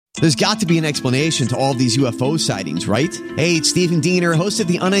There's got to be an explanation to all of these UFO sightings, right? Hey, it's Stephen Diener, host of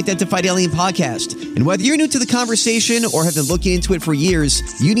the Unidentified Alien Podcast. And whether you're new to the conversation or have been looking into it for years,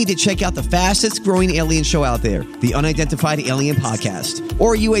 you need to check out the fastest growing alien show out there, the Unidentified Alien Podcast,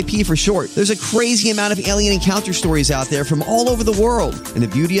 or UAP for short. There's a crazy amount of alien encounter stories out there from all over the world. And the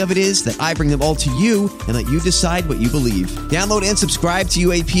beauty of it is that I bring them all to you and let you decide what you believe. Download and subscribe to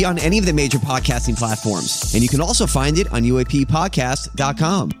UAP on any of the major podcasting platforms. And you can also find it on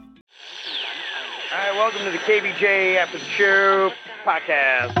UAPpodcast.com. All right, welcome to the KVJ After the Show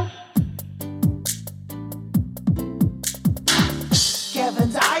podcast.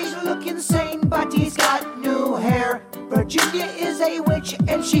 Kevin's eyes look insane, but he's got new hair. Virginia is a witch,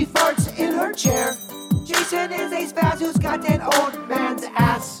 and she farts in her chair. Jason is a spaz who's got an old man's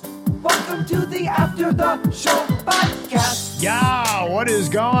ass. Welcome to the After the Show podcast. Yeah, what is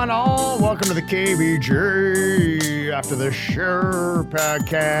going on? Welcome to the KVJ After the Show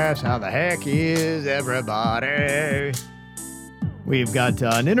podcast. How the heck is everybody? We've got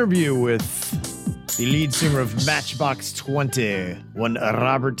an interview with the lead singer of Matchbox 20, one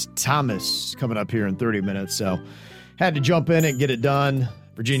Robert Thomas, coming up here in 30 minutes. So had to jump in and get it done.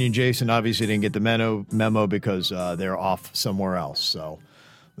 Virginia and Jason obviously didn't get the memo because they're off somewhere else. So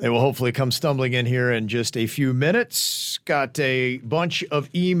they will hopefully come stumbling in here in just a few minutes. Got a bunch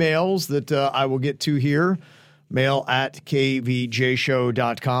of emails that I will get to here. Mail at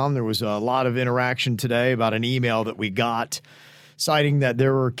kvjshow.com. There was a lot of interaction today about an email that we got citing that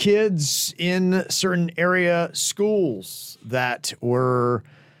there were kids in certain area schools that were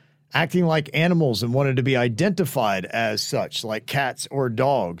acting like animals and wanted to be identified as such, like cats or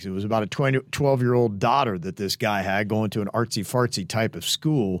dogs. It was about a 12-year-old daughter that this guy had going to an artsy-fartsy type of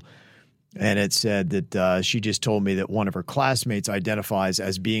school. And it said that she just told me that one of her classmates identifies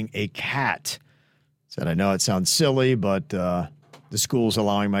as being a cat. Said, I know it sounds silly, but the school's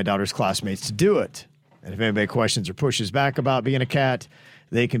allowing my daughter's classmates to do it. And if anybody questions or pushes back about being a cat,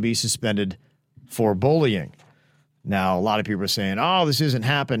 they can be suspended for bullying. Now, a lot of people are saying, oh, this isn't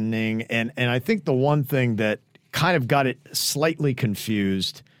happening. And I think the one thing that kind of got it slightly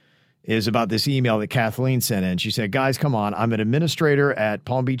confused is about this email that Kathleen sent in. She said, guys, come on. I'm an administrator at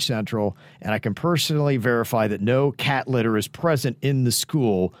Palm Beach Central, and I can personally verify that no cat litter is present in the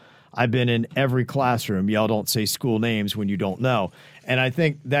school. I've been in every classroom. Y'all don't say school names when you don't know. And I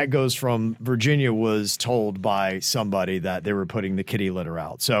think that goes from Virginia was told by somebody that they were putting the kitty litter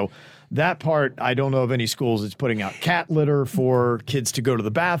out. So that part, I don't know of any schools that's putting out cat litter for kids to go to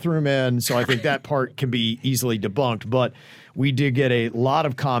the bathroom in. So I think that part can be easily debunked. But we did get a lot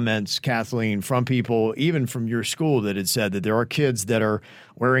of comments, Kathleen, from people, even from your school, that had said that there are kids that are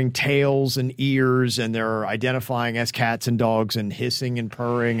wearing tails and ears and they're identifying as cats and dogs and hissing and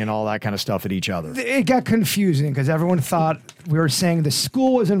purring and all that kind of stuff at each other. It got confusing because everyone thought we were saying the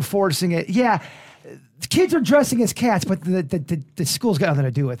school was enforcing it. Yeah. The kids are dressing as cats, but the school's got nothing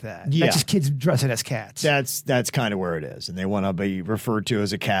to do with that. Yeah. That's just kids dressing as cats. That's kind of where it is. And they want to be referred to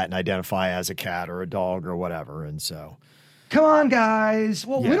as a cat and identify as a cat or a dog or whatever. And so, come on, guys.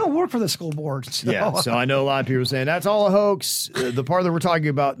 Well, Yeah. we don't work for the school board. So. yeah. So I know a lot of people are saying that's all a hoax. The part that we're talking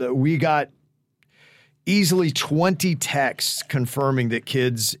about, that we got easily 20 texts confirming that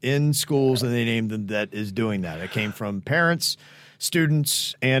kids in schools, and they named them, that is doing that. It came from parents,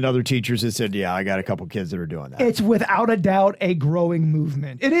 students, and other teachers that said, yeah, I got a couple kids that are doing that. It's without a doubt a growing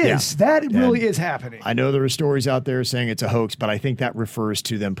movement. It is. Yeah. That really is happening. I know there are stories out there saying it's a hoax, but I think that refers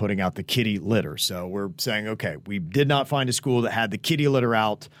to them putting out the kitty litter. So we're saying, okay, we did not find a school that had the kitty litter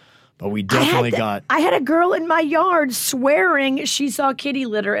out, but we definitely I had a girl in my yard swearing she saw kitty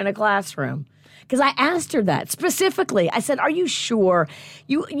litter in a classroom. Because I asked her that specifically. I said, are you sure?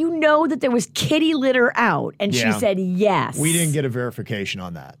 You know that there was kitty litter out? And she said yes. We didn't get a verification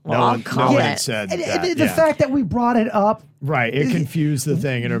on that. Well, no I'll one call had it. said And that. the fact that we brought it up. Right. It confused the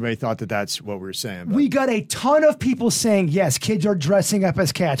thing, and everybody thought that that's what we were saying. But We got a ton of people saying, yes, kids are dressing up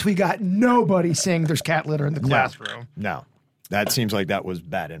as cats. We got nobody saying there's cat litter in the classroom. No. That seems like that was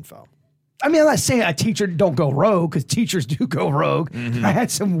bad info. I mean, I'm not saying a teacher don't go rogue, because teachers do go rogue. Mm-hmm. I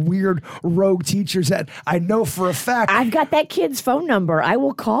had some weird rogue teachers that I know for a fact. I've got that kid's phone number. I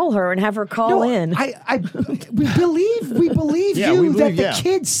will call her and have her call in. We believe Yeah, you we believe, that the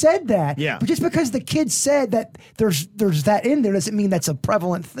kid said that. Yeah. But just because the kid said that there's that in there doesn't mean that's a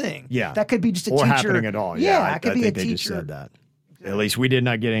prevalent thing. Yeah. That could be just a or teacher. happening at all. Yeah, I it could be a think they teacher. just said that. At least we did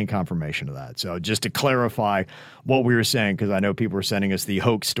not get any confirmation of that. So just to clarify what we were saying, because I know people were sending us the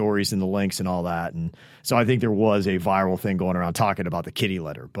hoax stories and the links and all that. And so I think there was a viral thing going around talking about the kitty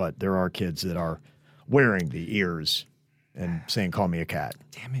litter, but there are kids that are wearing the ears and saying, call me a cat.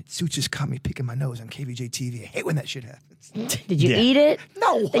 Damn it. Sue just caught me picking my nose on KVJ TV. I hate when that shit happens. Did you eat it?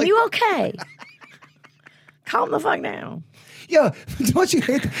 No. Then you okay? Calm the fuck down. Yo, don't you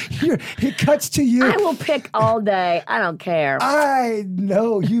hate it cuts to you. I will pick all day. I don't care. I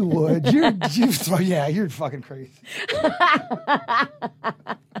know you would. You're fucking crazy.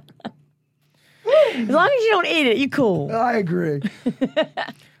 As long as you don't eat it, you cool. I agree.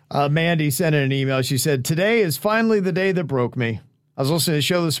 Mandy sent in an email. She said, today is finally the day that broke me. I was listening to the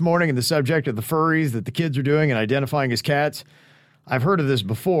show this morning and the subject of the furries that the kids are doing and identifying as cats. I've heard of this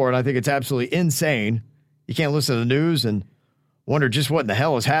before, and I think it's absolutely insane. You can't listen to the news and wonder just what in the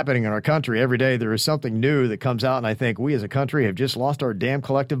hell is happening in our country. Every day there is something new that comes out, and I think we as a country have just lost our damn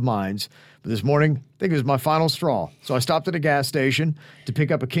collective minds. But this morning, I think it was my final straw. So I stopped at a gas station to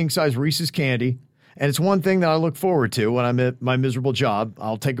pick up a king-size Reese's candy, and it's one thing that I look forward to when I'm at my miserable job.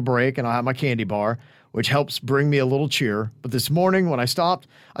 I'll take a break, and I'll have my candy bar, which helps bring me a little cheer. But this morning when I stopped,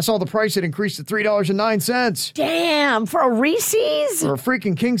 I saw the price had increased to $3.09. Damn, for a Reese's? For a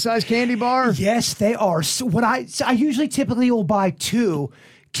freaking king-size candy bar? Yes, they are. So I usually typically will buy 2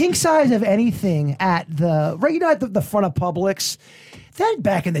 king size of anything at the front of Publix. That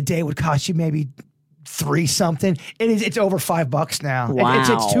back in the day would cost you maybe 3 something. It's over $5 now. Wow.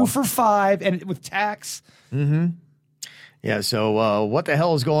 It's 2 for $5 and with tax. Mm-hmm. Yeah, so what the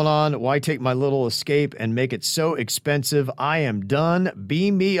hell is going on? Why take my little escape and make it so expensive? I am done.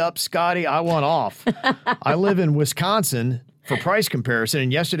 Beam me up, Scotty. I want off. I live in Wisconsin for price comparison,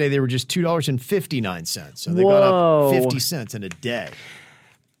 and yesterday they were just $2.59. So they got up 50 cents in a day.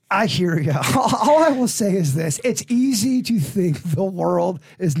 I hear you. All I will say is this. It's easy to think the world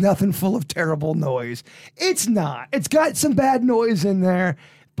is nothing full of terrible noise. It's not. It's got some bad noise in there,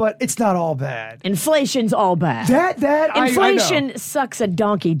 but it's not all bad. Inflation's all bad. Inflation I know. Sucks a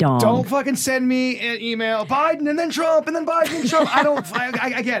donkey dong. Don't fucking send me an email. Biden and then Trump and then Biden and Trump.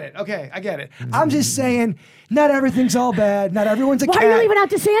 I get it. Okay, I get it. I'm just saying, not everything's all bad. Not everyone's a cat. Why are you leaving out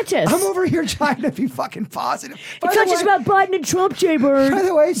DeSantis? I'm over here trying to be fucking positive. It's not just about Biden and Trump, Jay-Bird. By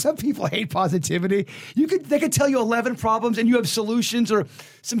the way, some people hate positivity. They could tell you 11 problems and you have solutions or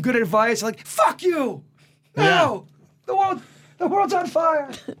some good advice. Like, fuck you. No. Yeah. The world's on fire.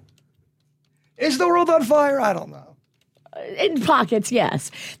 Is the world on fire? I don't know. In pockets,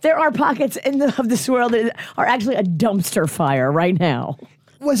 yes. There are pockets of this world that are actually a dumpster fire right now.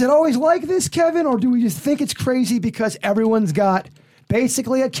 Was it always like this, Kevin, or do we just think it's crazy because everyone's got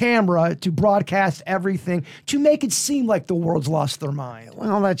basically a camera to broadcast everything to make it seem like the world's lost their mind?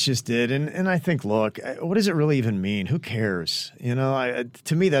 Well, that's just it. And I think, look, what does it really even mean? Who cares? You know,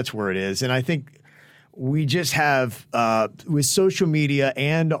 to me, that's where it is. And I think we just have, with social media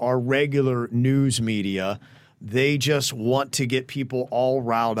and our regular news media, they just want to get people all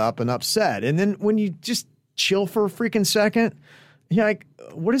riled up and upset. And then when you just chill for a freaking second, you're like,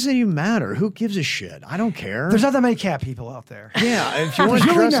 what does it even matter? Who gives a shit? I don't care. There's not that many cat people out there. Yeah, if you want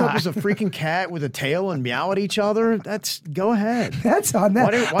to dress up as a freaking cat with a tail and meow at each other, go ahead. That's on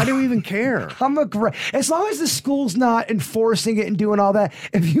that. Why do we even care? As long as the school's not enforcing it and doing all that,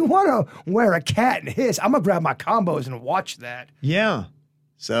 if you want to wear a cat and hiss, I'm going to grab my combos and watch that. Yeah.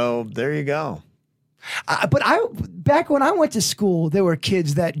 So there you go. But back when I went to school, there were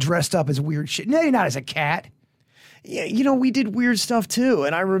kids that dressed up as weird shit. No, not as a cat. Yeah, you know, we did weird stuff too.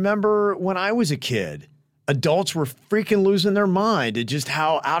 And I remember when I was a kid, adults were freaking losing their mind at just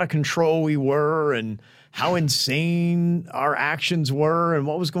how out of control we were and how insane our actions were and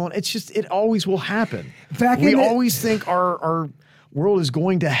what was going on. It's just, it always will happen. We always think our world is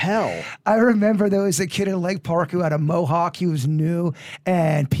going to hell. I remember there was a kid in Lake Park who had a mohawk. He was new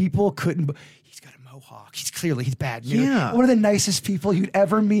and people couldn't. He's got a mohawk. He's bad news. Yeah. One of the nicest people you'd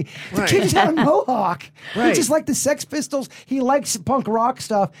ever meet. The kid just had a mohawk. Right. He just liked the Sex Pistols. He likes punk rock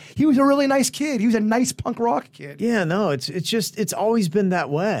stuff. He was a really nice kid. He was a nice punk rock kid. Yeah, no, it's always been that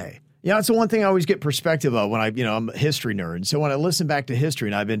way. Yeah, it's the one thing I always get perspective of when I'm a history nerd. So when I listen back to history,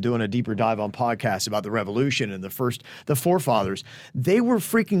 and I've been doing a deeper dive on podcasts about the revolution and the forefathers, they were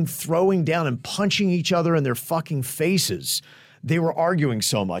freaking throwing down and punching each other in their fucking faces. They were arguing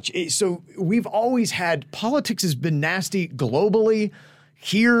so much. So we've always had, politics has been nasty globally.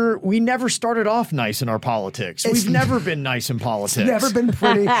 Here, we never started off nice in our politics. We've never been nice in politics. It's never been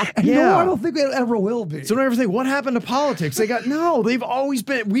pretty. And no, I don't think it ever will be. So don't ever think, what happened to politics? They've always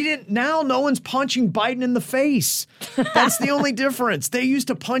been, now no one's punching Biden in the face. That's the only difference. They used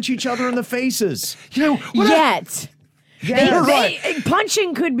to punch each other in the faces. Yet. You're right.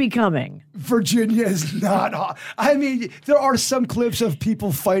 Punching could be coming. Virginia is not. I mean, there are some clips of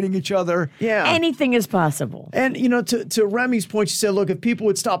people fighting each other. Yeah. Anything is possible. And, you know, to Remy's point, she said, look, if people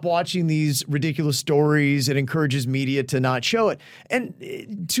would stop watching these ridiculous stories, it encourages media to not show it.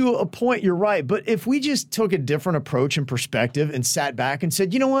 And to a point, you're right. But if we just took a different approach and perspective and sat back and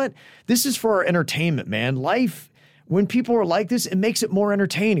said, you know what, this is for our entertainment, man. Life, when people are like this, it makes it more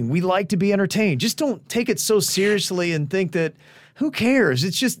entertaining. We like to be entertained. Just don't take it so seriously and think that, who cares?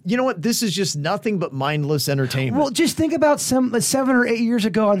 It's just, you know what? This is just nothing but mindless entertainment. Well, just think about some 7 or 8 years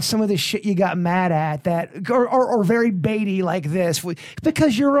ago on some of the shit you got mad at that, or very baity like this.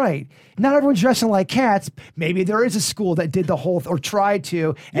 Because you're right. Not everyone's dressing like cats. Maybe there is a school that did the whole, or tried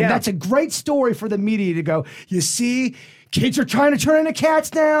to. And that's a great story for the media to go, you see, kids are trying to turn into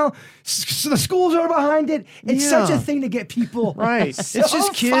cats now. So the schools are behind it. It's such a thing to get people. Right. So it's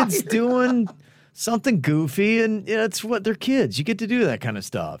just kids fired. doing something goofy, and it's what they're kids. You get to do that kind of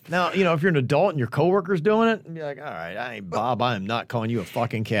stuff. Now, you know, if you're an adult and your coworker's doing it, you're like, all right, I ain't Bob. I am not calling you a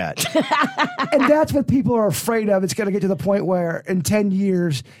fucking cat. And that's what people are afraid of. It's going to get to the point where in 10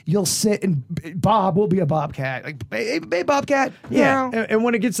 years, you'll sit and Bob will be a bobcat. Like, hey, Bobcat. Yeah. You know? And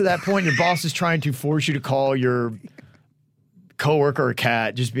when it gets to that point, your boss is trying to force you to call your coworker a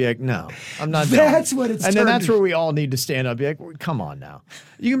cat, just be like, no, I'm not doing it. That's what it's And then turned that's to. where we all need to stand up, be like, well, come on now.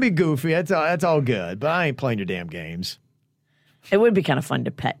 You can be goofy, that's all good, but I ain't playing your damn games. It would be kind of fun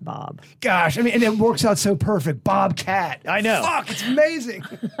to pet Bob. Gosh, I mean, and it works out so perfect. Bobcat. I know. Fuck, it's amazing.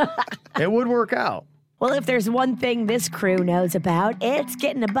 It would work out. Well, if there's one thing this crew knows about, it's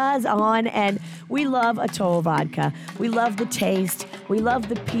getting a buzz on, and we love Atoll Vodka. We love the taste, we love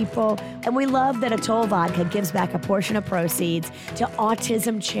the people, and we love that Atoll Vodka gives back a portion of proceeds to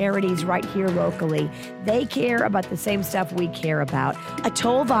autism charities right here locally. They care about the same stuff we care about.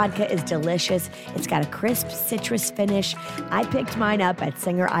 Atoll Vodka is delicious. It's got a crisp citrus finish. I picked mine up at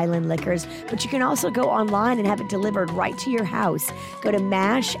Singer Island Liquors, but you can also go online and have it delivered right to your house. Go to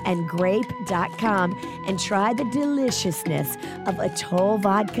mashandgrape.com and try the deliciousness of Atoll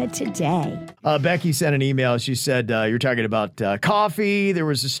Vodka today. Becky sent an email. She said, you're talking about coffee. There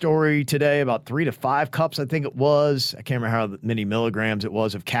was a story today about 3 to 5 cups, I think it was. I can't remember how many milligrams it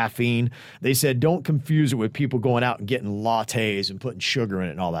was of caffeine. They said, don't confuse it with people going out and getting lattes and putting sugar in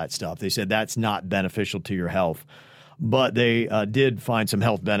it and all that stuff. They said that's not beneficial to your health. But they did find some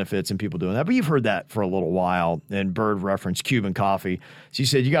health benefits in people doing that. But you've heard that for a little while. And Bird referenced Cuban coffee. She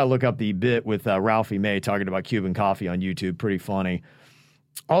said, you got to look up the bit with Ralphie May talking about Cuban coffee on YouTube. Pretty funny.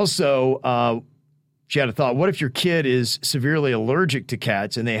 Also, she had a thought. What if your kid is severely allergic to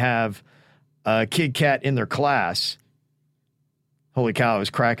cats and they have a kid cat in their class? Holy cow, I was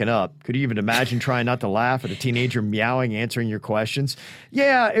cracking up. Could you even imagine trying not to laugh at a teenager meowing, answering your questions?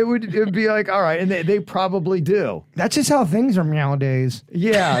 Yeah, it would be like, all right, and they probably do. That's just how things are nowadays.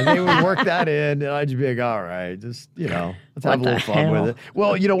 Yeah, they would work that in, and I'd just be like, all right, just, you know, let's have a little fun with it.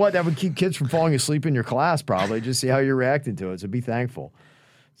 Well, you know what? That would keep kids from falling asleep in your class probably. Just see how you're reacting to it, so be thankful.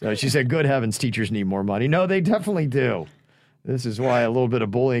 So she said, good heavens, teachers need more money. No, they definitely do. This is why a little bit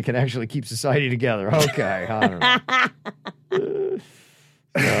of bullying can actually keep society together. Okay, I don't know.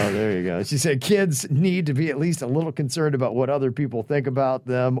 Oh, there you go. She said kids need to be at least a little concerned about what other people think about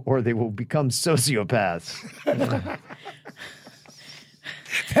them, or they will become sociopaths.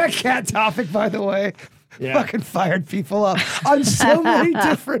 That cat topic, by the way, fucking fired people up on so many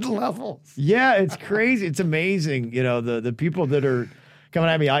different levels. Yeah, it's crazy. It's amazing. You know, the people that are coming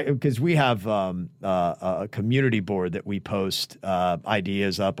at me, because we have a community board that we post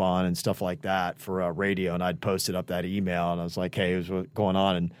ideas up on and stuff like that for radio, and I'd posted up that email, and I was like, hey, here's what's going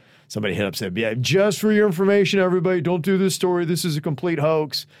on, and somebody hit up and said, yeah, just for your information, everybody, don't do this story. This is a complete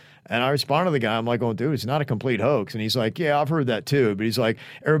hoax. And I responded to the guy. I'm like, oh, dude, it's not a complete hoax. And he's like, yeah, I've heard that too. But he's like,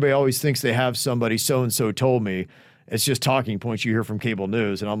 everybody always thinks they have somebody so-and-so told me. It's just talking points you hear from cable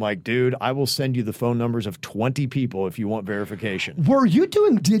news. And I'm like, dude, I will send you the phone numbers of 20 people if you want verification. Were you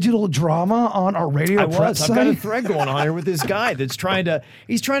doing digital drama on our radio prep site? I've got a thread going on here with this guy that's trying to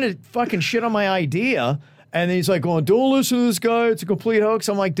fucking shit on my idea. And then he's like going, don't listen to this guy. It's a complete hoax.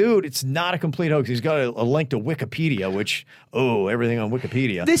 I'm like, dude, it's not a complete hoax. He's got a link to Wikipedia, which, everything on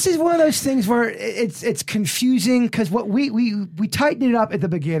Wikipedia. This is one of those things where it's confusing because what we tightened it up at the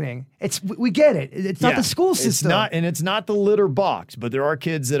beginning. We get it. It's not the school system. It's not the litter box, but there are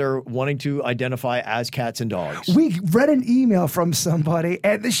kids that are wanting to identify as cats and dogs. We read an email from somebody,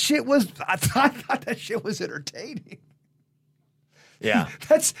 and the shit was, I thought that shit was entertaining. Yeah.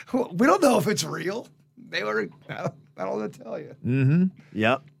 We don't know if it's real. They were, I don't know what to tell you. Mm-hmm.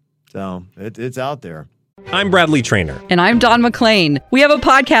 Yep. So it's out there. I'm Bradley Trainer. And I'm Don McClain. We have a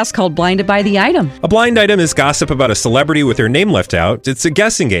podcast called Blinded by the Item. A blind item is gossip about a celebrity with their name left out. It's a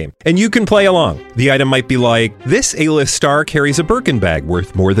guessing game, and you can play along. The item might be like, this A-list star carries a Birkin bag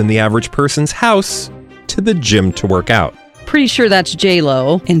worth more than the average person's house to the gym to work out. Pretty sure that's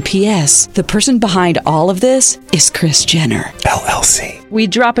J-Lo. And P.S. the person behind all of this is Kris Jenner, LLC. We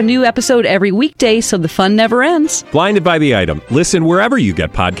drop a new episode every weekday so the fun never ends. Blinded by the Item. Listen wherever you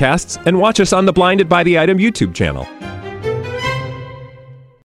get podcasts and watch us on the Blinded by the Item YouTube channel.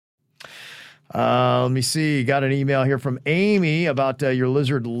 Let me see. Got an email here from Amy about your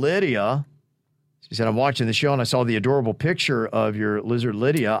lizard Lydia. She said, I'm watching the show and I saw the adorable picture of your lizard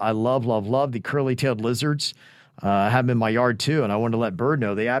Lydia. I love the curly-tailed lizards. I have them in my yard too, and I wanted to let Bird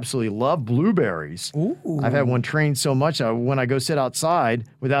know they absolutely love blueberries. Ooh. I've had one trained so much that when I go sit outside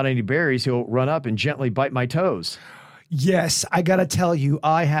without any berries, he'll run up and gently bite my toes. Yes, I got to tell you,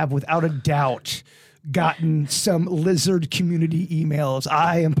 I have without a doubt gotten some lizard community emails.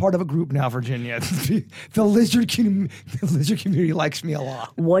 I am part of a group now, Virginia. The lizard community likes me a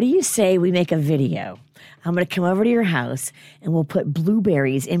lot. What do you say we make a video? I'm going to come over to your house and we'll put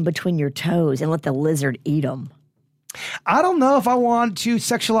blueberries in between your toes and let the lizard eat them. I don't know if I want to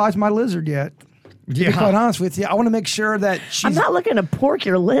sexualize my lizard yet. To be quite honest with you, I want to make sure that she's... I'm not looking to pork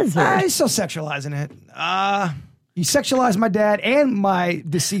your lizard. I'm still sexualizing it. You sexualized my dad and my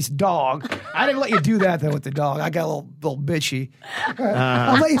deceased dog. I didn't let you do that, though, with the dog. I got a little bitchy.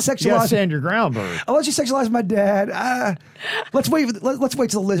 I'll let you sexualize... You gotta stand your ground, Bird. I'll let you sexualize my dad. Let's wait till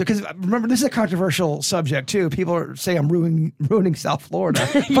the lizard, because remember, this is a controversial subject, too. People say I'm ruining South Florida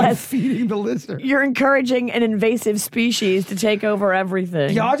by feeding the lizard. You're encouraging an invasive species to take over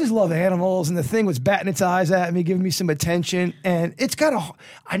everything. Yeah, I just love animals, and the thing was batting its eyes at me, giving me some attention, and it's got a...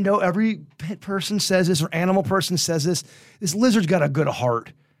 I know every pet person says this, or animal person says this. This lizard's got a good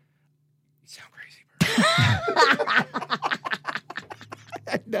heart. You sound crazy, bro.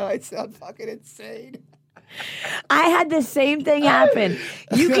 I know, I sound fucking insane. I had the same thing happen.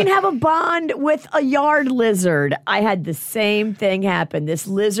 You can have a bond with a yard lizard. I had the same thing happen. This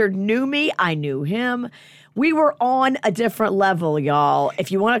lizard knew me. I knew him. We were on a different level, y'all. If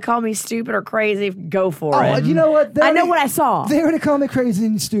you want to call me stupid or crazy, go for it. You know what? I know what I saw. They're going to call me crazy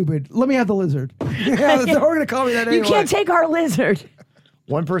and stupid. Let me have the lizard. They're going to call me that anyway. You can't take our lizard.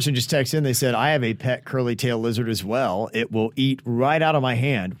 One person just texted in. They said, I have a pet curly-tailed lizard as well. It will eat right out of my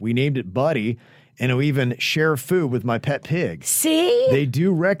hand. We named it Buddy, and it'll even share food with my pet pig. See? They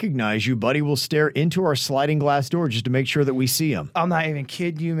do recognize you. Buddy will stare into our sliding glass door just to make sure that we see him. I'm not even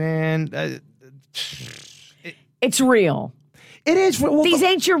kidding you, man. It's real. It is. These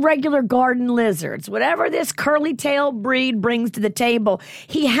ain't your regular garden lizards. Whatever this curly tail breed brings to the table,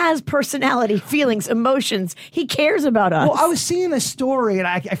 he has personality, feelings, emotions. He cares about us. Well, I was seeing a story, and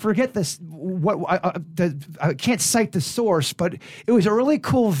I forget this. I can't cite the source, but it was a really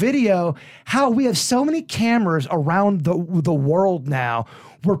cool video. How we have so many cameras around the world now.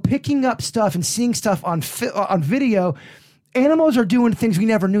 We're picking up stuff and seeing stuff on video. Animals are doing things we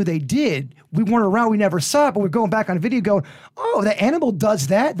never knew they did. We weren't around, we never saw it, but we're going back on video going, oh, that animal does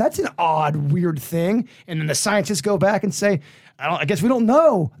that? That's an odd, weird thing. And then the scientists go back and say, I guess we don't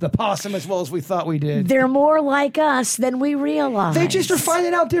know the possum as well as we thought we did. They're more like us than we realize. They just are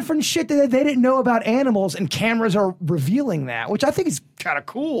finding out different shit that they didn't know about animals, and cameras are revealing that, which I think is kind of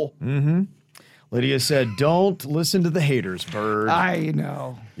cool. Mm-hmm. Lydia said, don't listen to the haters, Bird. I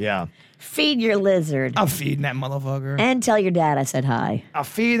know. Yeah. Feed your lizard. I'm feeding that motherfucker. And tell your dad I said hi. I'm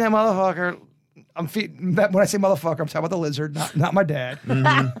feeding that motherfucker. I'm feeding that. When I say motherfucker, I'm talking about the lizard, not my dad.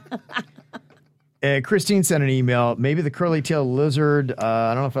 Mm-hmm. And Christine sent an email. Maybe the curly-tailed lizard.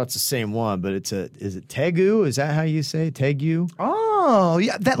 I don't know if that's the same one, but is it Tegu? Is that how you say it? Tegu? Oh,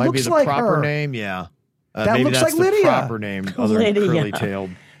 yeah. That might looks be the like proper her. name. Yeah. That maybe looks that's like the Lydia. proper name. Other than curly-tailed.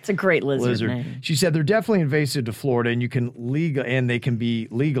 It's a great lizard name. She said they're definitely invasive to Florida, and they can be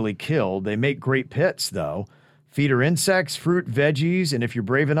legally killed. They make great pets, though. Feed her insects, fruit, veggies, and if you're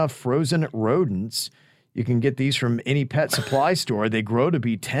brave enough, frozen rodents. You can get these from any pet supply store. They grow to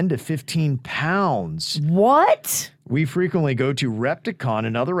be 10 to 15 pounds. What? We frequently go to Repticon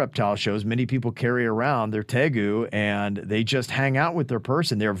and other reptile shows. Many people carry around their tegu, and they just hang out with their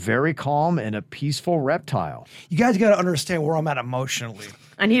person. They're very calm and a peaceful reptile. You guys got to understand where I'm at emotionally.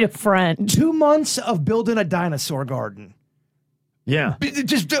 I need a friend. 2 months of building a dinosaur garden. Yeah.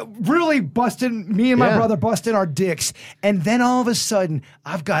 Just really busting, me and my brother busting our dicks. And then all of a sudden,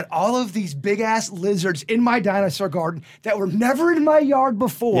 I've got all of these big-ass lizards in my dinosaur garden that were never in my yard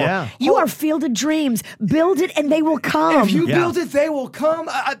before. Yeah. You are Field of Dreams. Build it and they will come. If you build it, they will come.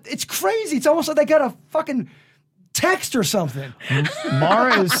 It's crazy. It's almost like they got a fucking text or something.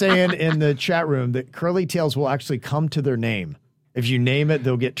 Mara is saying in the chat room that curly tails will actually come to their name. If you name it,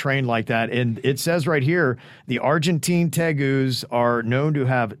 they'll get trained like that. And it says right here, the Argentine tegus are known to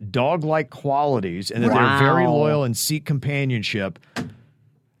have dog-like qualities and that they're very loyal and seek companionship.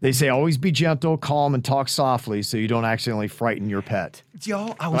 They say always be gentle, calm, and talk softly so you don't accidentally frighten your pet.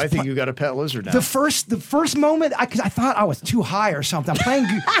 Yo, I think you got a pet lizard now. The first moment, because I thought I was too high or something.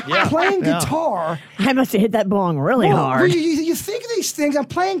 I'm playing guitar. I must have hit that bong really hard. You think of these things. I'm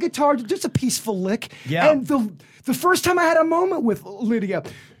playing guitar, just a peaceful lick. Yeah. And the first time I had a moment with Lydia,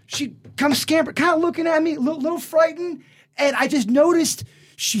 she comes scamper, kind of looking at me, a little frightened, and I just noticed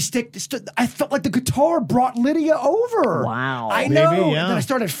I felt like the guitar brought Lydia over. Wow. I know. Maybe, yeah. Then I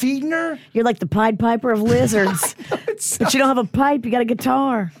started feeding her. You're like the Pied Piper of lizards. But you don't have a pipe, you got a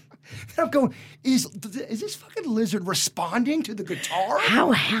guitar. I'm going, is this fucking lizard responding to the guitar?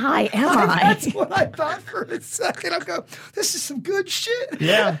 How high am I? That's what I thought for a second. I'm going, this is some good shit.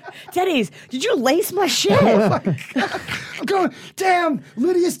 Yeah. Denny's, did you lace my shit? Oh my God. I'm going, damn,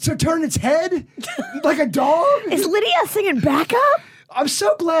 Lydia's turning its head like a dog. Is Lydia singing backup? I'm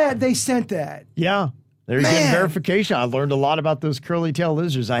so glad they sent that. Yeah. They're getting verification. I learned a lot about those curly tail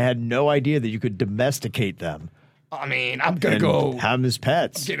lizards. I had no idea that you could domesticate them. I mean, I'm going to go. Have them as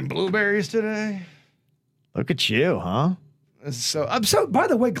pets. Getting blueberries today. Look at you, huh? So I'm so, by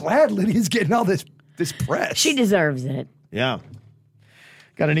the way, glad Lydia's getting all this press. She deserves it. Yeah.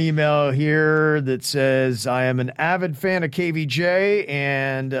 Got an email here that says, I am an avid fan of KVJ,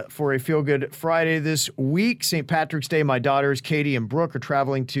 and for a Feel Good Friday this week, St. Patrick's Day, my daughters, Katie and Brooke, are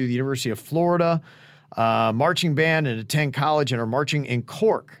traveling to the University of Florida, marching band, and attend college and are marching in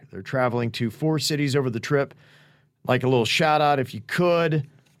Cork. They're traveling to 4 cities over the trip. Like a little shout out if you could.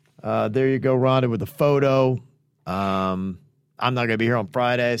 There you go, Rhonda, with a photo. I'm not going to be here on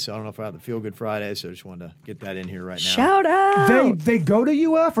Friday, so I don't know if I have the Feel Good Friday, so I just wanted to get that in here right now. Shout out. They go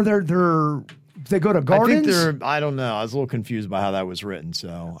to UF or they go to Gardens? I don't know. I was a little confused by how that was written,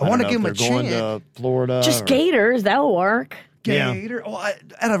 so I want to give them a going chance. to Florida. Just Gators, that'll work. Gator. Well,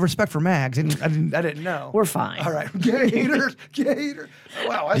 out of respect for Mags, I didn't know. We're fine. All right, Gator.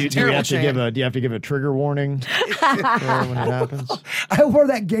 Wow, that's a Do you terrible have to give a trigger warning when it happens? I wore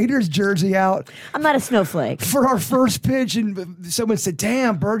that Gators jersey out I'm not a snowflake. for our first pitch, and someone said,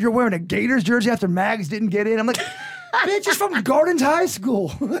 "Damn, Bird, you're wearing a Gators jersey after Mags didn't get in." I'm like, bitch, it's from Gardens High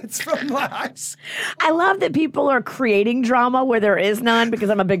School. It's from my high school. I love that people are creating drama where there is none because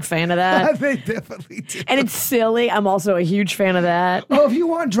I'm a big fan of that. They definitely do. And it's silly. I'm also a huge fan of that. Oh, if you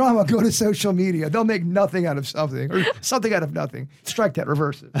want drama, go to social media. They'll make nothing out of something, or something out of nothing. Strike that,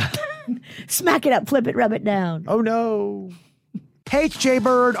 reverse it. Smack it up, flip it, rub it down. Oh, no. Hey, it's Jay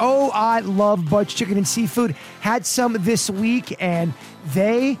Bird. Oh, I love Butch Chicken and Seafood. Had some this week, and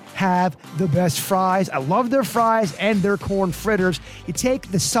they have the best fries. I love their fries and their corn fritters. You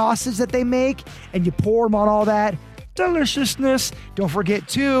take the sauces that they make, and you pour them on all that deliciousness. Don't forget,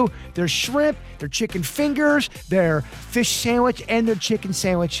 too, their shrimp, their chicken fingers, their fish sandwich, and their chicken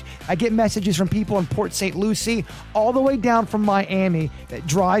sandwich. I get messages from people in Port St. Lucie all the way down from Miami that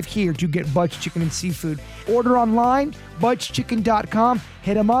drive here to get Butch Chicken and Seafood. Order online, butchchicken.com.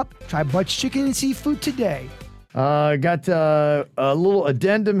 Hit them up. Try Butch Chicken and Seafood today. Got a little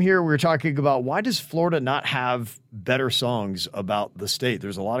addendum here. We were talking about why does Florida not have better songs about the state?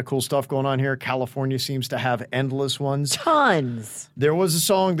 There's a lot of cool stuff going on here. California seems to have endless ones. Tons. There was a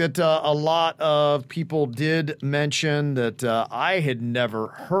song that a lot of people did mention that I had never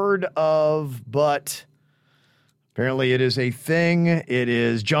heard of, but apparently it is a thing. It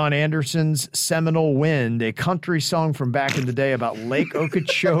is John Anderson's Seminole Wind, a country song from back in the day about Lake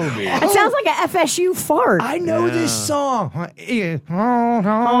Okeechobee. It sounds like a FSU fart. I know this song.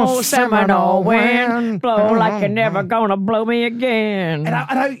 Oh, Seminole wind, blow like you're never gonna blow me again.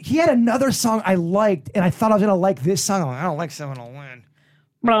 And he had another song I liked, and I thought I was going to like this song. I don't like Seminole Wind.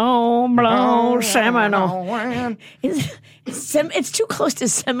 Blow, blow, Seminole. Wind. It's too close to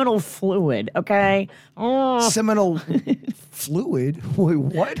seminal fluid, okay? Oh, Seminole fluid? Wait,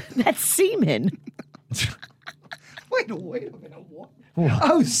 what? that's semen. Wait a minute. What?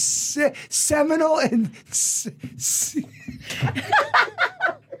 Oh, Seminole and...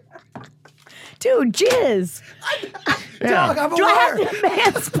 Dude, jizz. Dog, I'm Do I aware.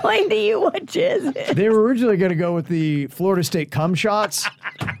 have to mansplain to you what jizz is? They were originally going to go with the Florida State cum shots,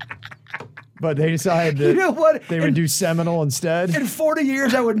 but they decided that You know what? they would do Seminole instead. In 40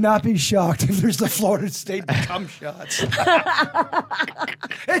 years, I would not be shocked if there's the Florida State cum shots.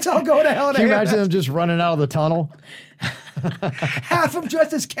 It's all going to hell in a Can you handbasket. imagine them just running out of the tunnel? Half of them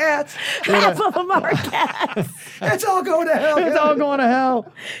dressed as cats. Half of them are cats. It's all going to hell. It's all going to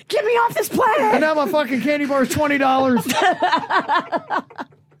hell. Get me off this planet. And now my fucking candy bar is $20.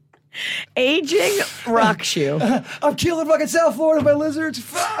 Aging rocks you. I'm killing fucking South Florida by lizards.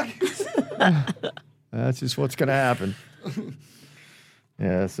 Fuck. That's just what's going to happen.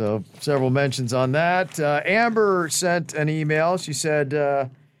 Yeah, so several mentions on that. Amber sent an email. She said,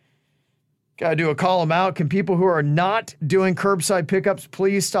 got to do a call them out. Can people who are not doing curbside pickups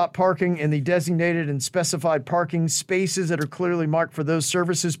please stop parking in the designated and specified parking spaces that are clearly marked for those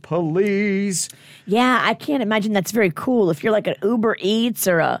services, please? Yeah, I can't imagine that's very cool. If you're like an Uber Eats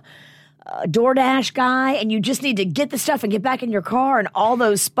or a DoorDash guy and you just need to get the stuff and get back in your car and all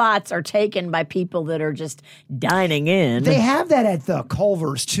those spots are taken by people that are just dining in. They have that at the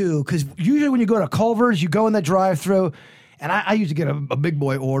Culver's too, because usually when you go to Culver's, you go in the drive-thru, and I used to get a big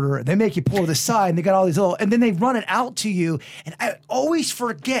boy order. They make you pull to the side, and they got all these little, and then they run it out to you, and I always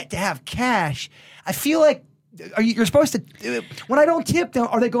forget to have cash. I feel like you're supposed to, when I don't tip them,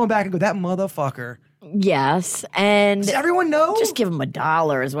 are they going back and go, that motherfucker? Yes, and does everyone know? Just give them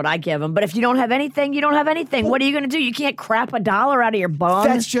 $1 is what I give them. But if you don't have anything, you don't have anything. What are you going to do? You can't crap $1 out of your bum.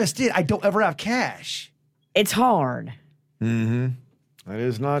 That's just it. I don't ever have cash. It's hard. Mm-hmm. That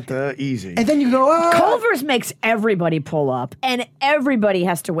is not easy. And then you go, Culver's makes everybody pull up, and everybody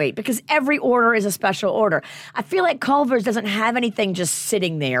has to wait because every order is a special order. I feel like Culver's doesn't have anything just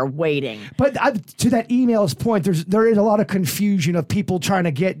sitting there waiting. But to that email's point, there is a lot of confusion of people trying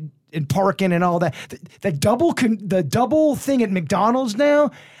to get in parking and all that. The double thing at McDonald's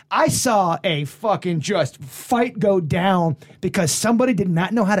now, I saw a fucking just fight go down because somebody did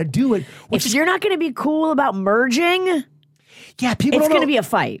not know how to do it. If you're not going to be cool about merging, yeah, it's going to be a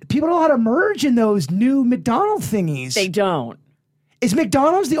fight. People don't know how to merge in those new McDonald's thingies. They don't. Is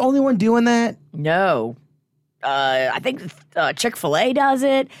McDonald's the only one doing that? No. I think Chick-fil-A does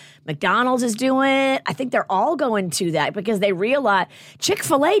it. McDonald's is doing it. I think they're all going to that because they realize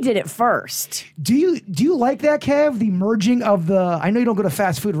Chick-fil-A did it first. Do you like that, Kev? The merging of I know you don't go to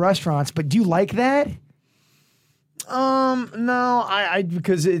fast food restaurants, but do you like that? No, I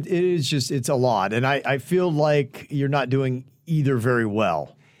because it is just, it's a lot. And I feel like you're not doing either very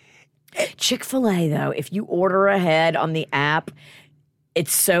well. Chick-fil-A, though, if you order ahead on the app,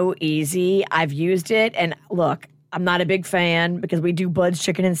 it's so easy. I've used it. And look, I'm not a big fan because we do Bud's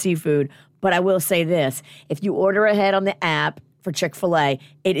Chicken and Seafood. But I will say this. If you order ahead on the app for Chick-fil-A,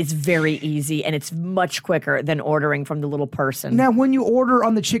 it is very easy and it's much quicker than ordering from the little person. Now, when you order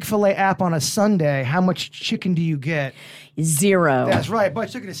on the Chick-fil-A app on a Sunday, how much chicken do you get? 0. That's right.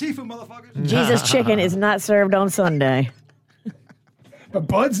 Bud's Chicken and Seafood, motherfuckers. Jesus Chicken is not served on Sunday. But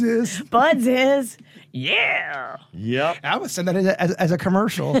Bud's is. Bud's is. Yeah. Yep. I would send that as a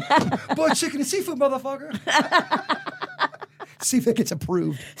commercial. Bud's Chicken and Seafood, motherfucker. See if it gets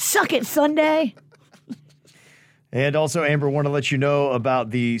approved. Suck it, Sunday. And also, Amber, want to let you know about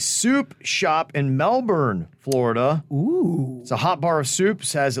the Soup Shop in Melbourne, Florida. Ooh. It's a hot bar of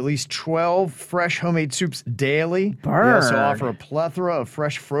soups, has at least 12 fresh homemade soups daily. Burn. They also offer a plethora of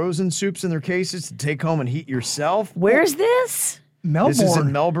fresh frozen soups in their cases to take home and heat yourself. Where's this? Melbourne. This is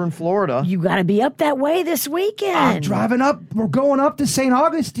in Melbourne, Florida. You got to be up that way this weekend. I'm driving up. We're going up to St.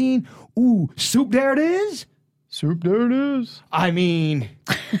 Augustine. Ooh, soup, there it is. Soup, there it is. I mean,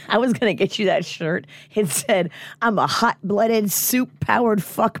 I was going to get you that shirt. It said, I'm a hot-blooded, soup-powered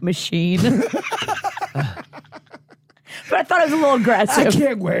fuck machine. But I thought it was a little aggressive. I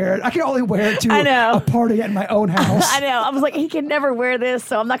can't wear it. I can only wear it to a party at my own house. I know. I was like, he can never wear this,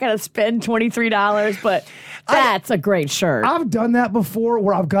 so I'm not going to spend $23, but that's a great shirt. I've done that before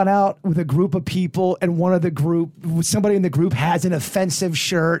where I've gone out with a group of people and somebody in the group has an offensive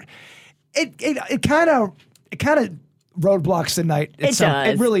shirt. It kind of roadblocks the night. It does.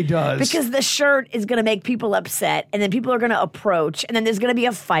 It really does. Because the shirt is going to make people upset, and then people are going to approach, and then there's going to be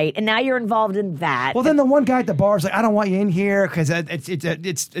a fight, and now you're involved in that. Well, then the one guy at the bar is like, I don't want you in here because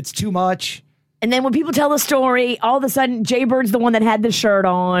it's too much. And then when people tell the story, all of a sudden, Jay Bird's the one that had the shirt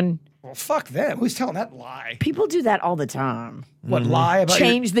on. Well, fuck them. Who's telling that lie? People do that all the time. What, lie about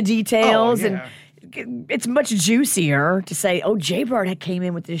Change the details, Oh, yeah. and it's much juicier to say, oh, Jay Bird came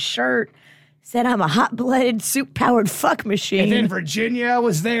in with this shirt. Said I'm a hot-blooded, soup-powered fuck machine. And then Virginia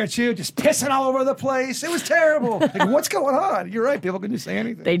was there, too, just pissing all over the place. It was terrible. Like, what's going on? You're right. People can just say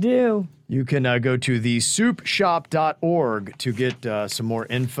anything. They do. You can go to thesoupshop.org to get some more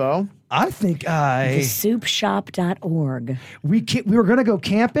info. I think Thesoupshop.org. we were going to go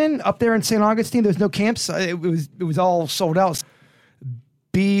camping up there in St. Augustine. There's no camps. It was all sold out.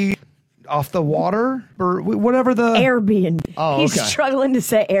 Be off the water or whatever the... Airbnb. Oh, He's okay. struggling to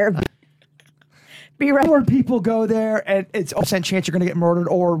say Airbnb. Be right. Where people go there and it's 100% chance you're going to get murdered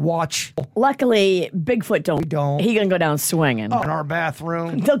or watch. Luckily, Bigfoot don't. He gonna go down swinging. In our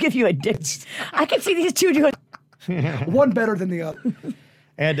bathroom. They'll give you a dick. I can see these two doing one better than the other.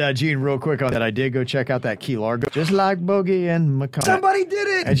 And Gene, real quick on that, I did go check out that Key Largo, just like Boogie and McCall. Somebody did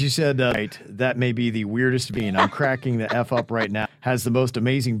it. As you said, right, that may be the weirdest bean. I'm cracking the F up right now. Has the most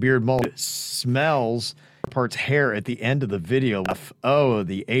amazing beard mullet. Smells parts hair at the end of the video. Oh,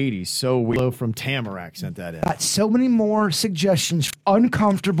 the 80s. So weird. From Tamarack sent that in. Got so many more suggestions.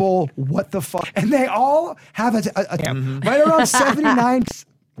 Uncomfortable. What the fuck? And they all have right around 79.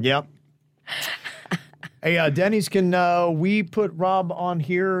 Yep. Hey, Denny's, can we put Rob on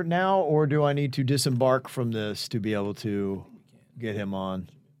here now, or do I need to disembark from this to be able to get him on?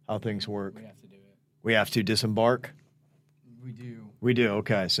 How things work? We have to do it. We have to disembark? We do. We do.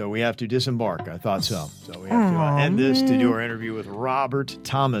 Okay, so we have to disembark. I thought so. So we have to end this to do our interview with Robert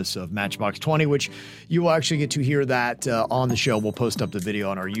Thomas of Matchbox 20, which you will actually get to hear that on the show. We'll post up the video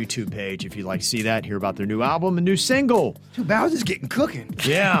on our YouTube page if you'd like to see that, hear about their new album and new single. Too bad I was just getting cooking.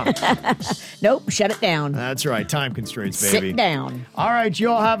 Yeah. Nope, shut it down. That's right. Time constraints, baby. Sit down. All right,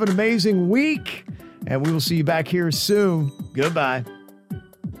 y'all have an amazing week, and we will see you back here soon. Goodbye.